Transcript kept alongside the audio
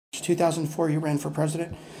March 2004, you ran for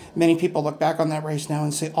president. Many people look back on that race now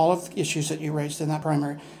and say all of the issues that you raised in that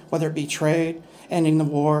primary, whether it be trade, ending the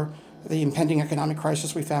war, the impending economic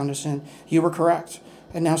crisis we found us in, you were correct.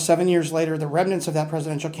 And now 7 years later, the remnants of that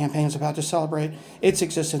presidential campaign is about to celebrate its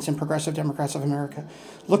existence in Progressive Democrats of America.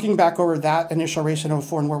 Looking back over that initial race in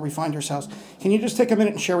 '04 and where we find ourselves, can you just take a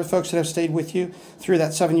minute and share with folks that have stayed with you through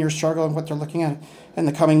that 7-year struggle and what they're looking at in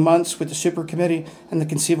the coming months with the super committee and the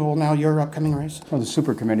conceivable now your upcoming race? Well, the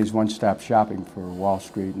super committee is one-stop shopping for Wall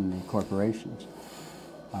Street and the corporations.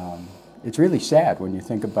 It's really sad when you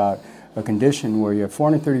think about a condition where you have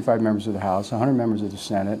 435 members of the House, 100 members of the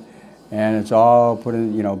Senate, and it's all put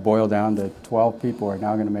in, boiled down to 12 people are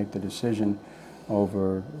now going to make the decision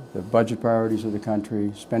over the budget priorities of the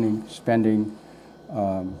country, spending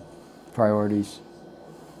priorities.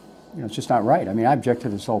 It's just not right. I mean, I object to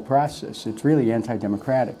this whole process. It's really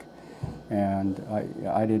anti-democratic, and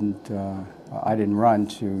I didn't run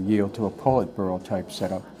to yield to a Politburo type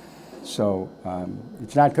setup. So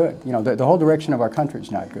it's not good. The whole direction of our country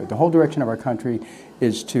is not good. The whole direction of our country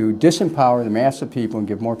is to disempower the mass of people and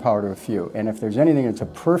give more power to a few. And if there's anything that's a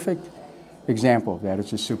perfect example of that,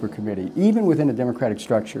 it's a super committee. Even within a democratic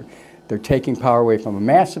structure, they're taking power away from a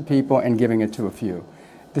mass of people and giving it to a few.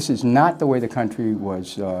 This is not the way the country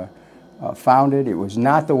was founded. It was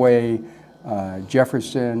not the way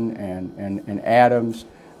Jefferson and Adams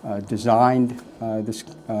designed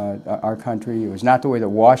our country. It was not the way that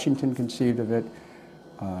Washington conceived of it.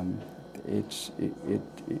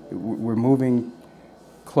 We're moving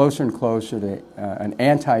closer and closer to an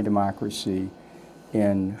anti-democracy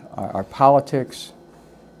in our politics,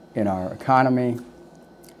 in our economy,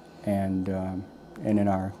 and in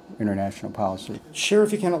our international policy. Share,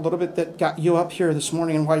 if you can, a little bit that got you up here this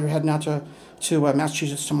morning and why you're heading out to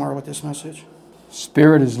Massachusetts tomorrow with this message.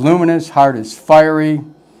 Spirit is luminous, heart is fiery,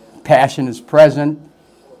 passion is present.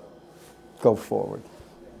 Go forward.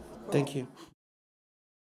 Thank you.